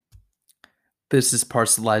This is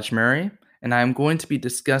Parcelage Mary, and I am going to be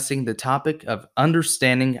discussing the topic of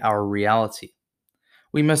understanding our reality.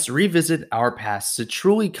 We must revisit our past to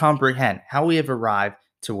truly comprehend how we have arrived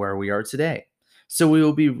to where we are today. So, we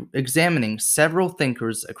will be examining several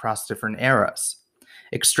thinkers across different eras.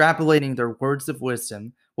 Extrapolating their words of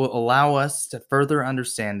wisdom will allow us to further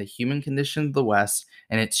understand the human condition of the West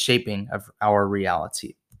and its shaping of our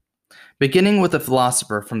reality. Beginning with a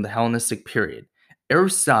philosopher from the Hellenistic period,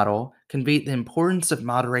 Aristotle conveyed the importance of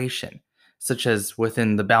moderation, such as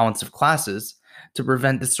within the balance of classes, to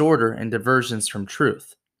prevent disorder and diversions from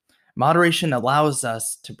truth. Moderation allows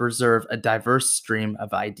us to preserve a diverse stream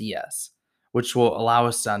of ideas, which will allow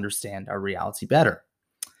us to understand our reality better.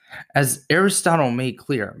 As Aristotle made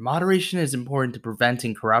clear, moderation is important to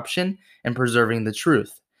preventing corruption and preserving the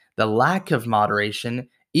truth. The lack of moderation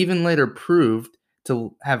even later proved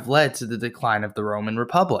to have led to the decline of the Roman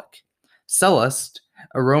Republic. Sallust,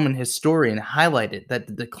 a Roman historian, highlighted that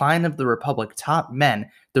the decline of the Republic taught men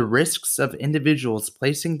the risks of individuals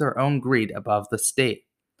placing their own greed above the state.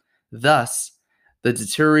 Thus, the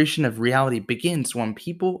deterioration of reality begins when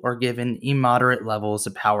people are given immoderate levels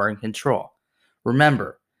of power and control.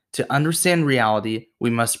 Remember, to understand reality, we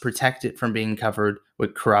must protect it from being covered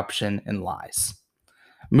with corruption and lies.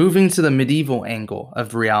 Moving to the medieval angle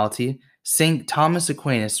of reality, St. Thomas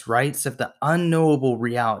Aquinas writes of the unknowable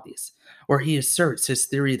realities, where he asserts his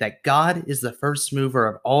theory that God is the first mover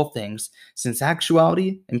of all things, since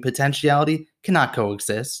actuality and potentiality cannot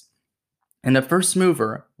coexist. And the first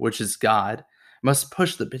mover, which is God, must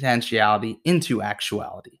push the potentiality into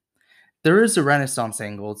actuality. There is a Renaissance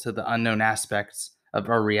angle to the unknown aspects of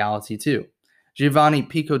our reality too. Giovanni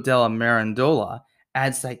Pico della Mirandola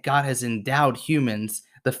adds that God has endowed humans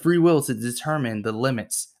the free will to determine the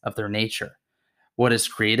limits of their nature, what is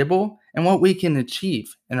creatable, and what we can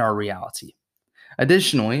achieve in our reality.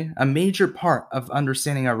 Additionally, a major part of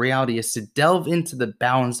understanding our reality is to delve into the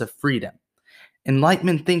bounds of freedom.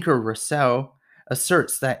 Enlightenment thinker Rousseau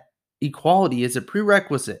asserts that equality is a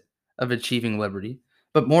prerequisite of achieving liberty,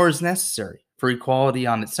 but more is necessary, for equality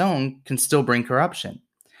on its own can still bring corruption.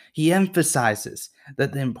 He emphasizes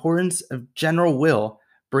that the importance of general will,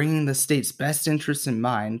 bringing the state's best interests in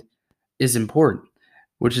mind, is important,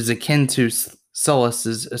 which is akin to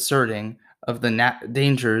Sallus's asserting of the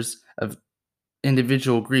dangers of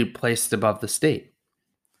individual greed placed above the state.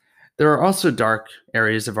 There are also dark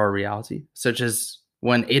areas of our reality, such as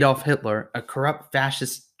when Adolf Hitler, a corrupt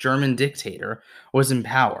fascist German dictator, was in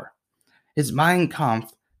power. His Mein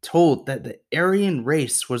Kampf told that the Aryan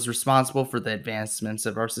race was responsible for the advancements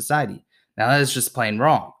of our society. Now, that is just plain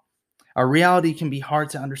wrong. Our reality can be hard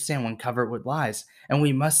to understand when covered with lies, and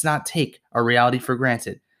we must not take our reality for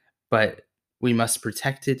granted, but we must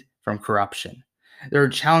protect it from corruption. There are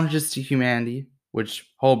challenges to humanity,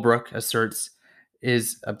 which Holbrook asserts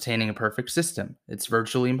is obtaining a perfect system. It's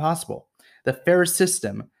virtually impossible. The fair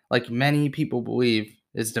system, like many people believe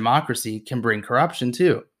is democracy, can bring corruption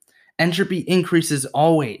too. Entropy increases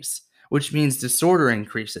always, which means disorder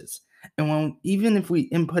increases. And even if we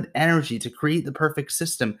input energy to create the perfect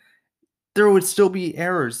system, there would still be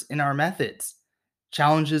errors in our methods.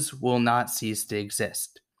 Challenges will not cease to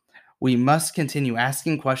exist. We must continue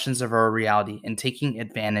asking questions of our reality and taking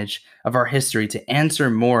advantage of our history to answer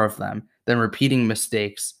more of them than repeating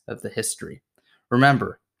mistakes of the history.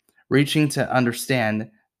 Remember, reaching to understand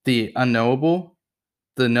the unknowable,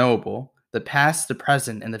 the knowable, the past, the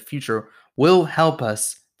present, and the future will help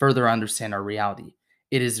us further understand our reality.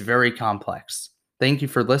 It is very complex. Thank you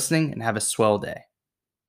for listening and have a swell day.